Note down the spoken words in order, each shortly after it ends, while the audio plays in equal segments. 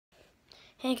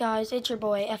Hey guys, it's your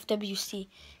boy FWC,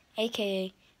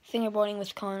 aka Fingerboarding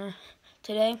with Connor.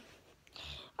 Today,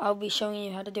 I'll be showing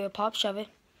you how to do a pop shove it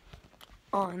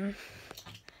on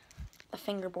a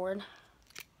fingerboard.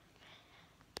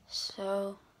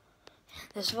 So,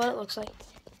 this is what it looks like.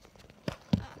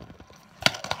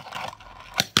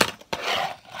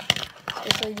 It's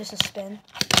basically just a spin.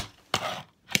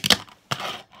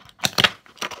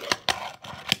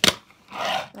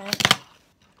 Right?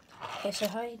 Okay, so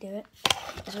how you do it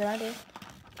is what I do.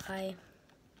 I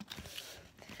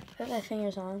put my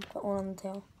fingers on, put one on the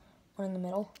tail, one in the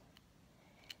middle.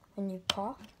 When you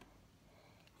pop,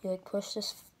 you like push the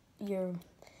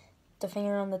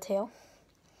finger on the tail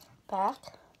back,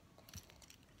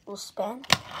 will spin,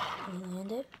 and you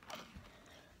land it.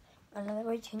 Another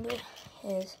way you can do it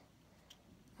is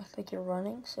act like you're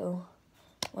running, so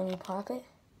when you pop it,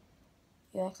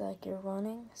 you act like you're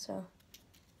running, so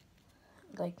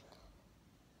like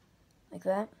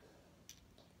that.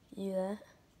 You do that.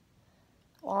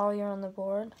 While you're on the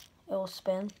board, it will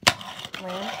spin,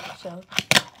 land. So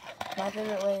my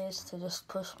favorite way is to just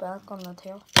push back on the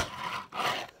tail.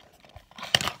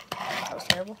 That was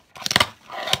terrible.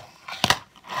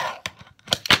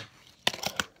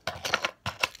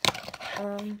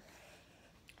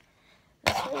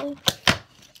 That's really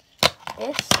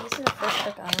this is the first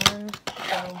trick I learned.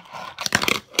 So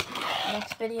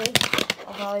next video,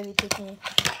 I'll probably be teaching you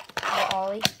how to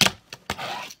ollie.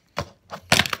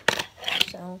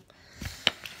 So,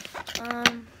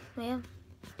 yeah.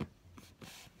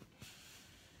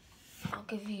 I'll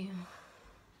give you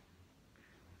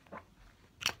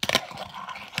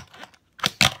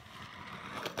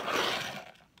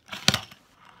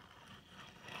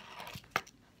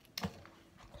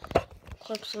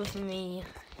clips with me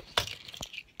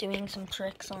doing some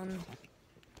tricks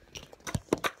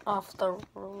off the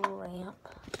ramp.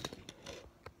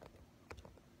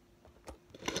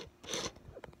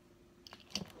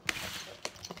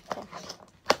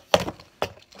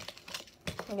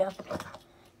 Yeah,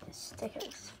 this sticker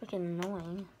is freaking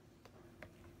annoying.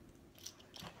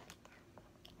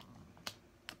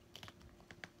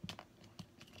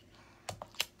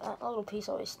 That little piece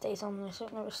always stays on there, so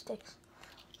it never sticks.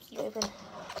 Just open.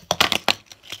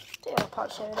 Do a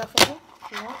part shove it off in here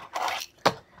if you want.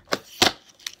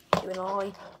 Do an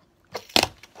ollie.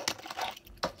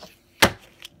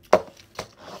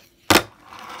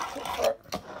 Quick flip.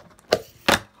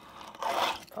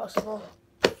 Possible.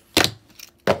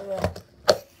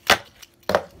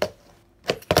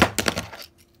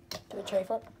 Do a tray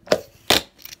flip.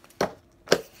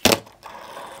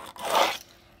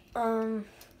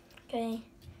 Okay,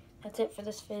 that's it for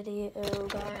this video,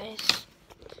 guys.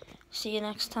 See you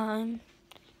next time.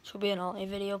 This will be an ollie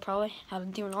video, probably. How to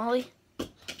do an ollie.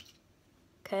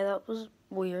 Okay, that was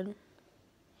weird.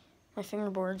 My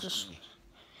fingerboard just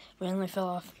randomly fell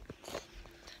off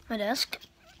my desk.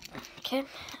 Okay,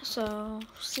 so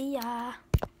see ya.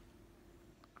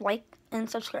 Like and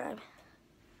subscribe.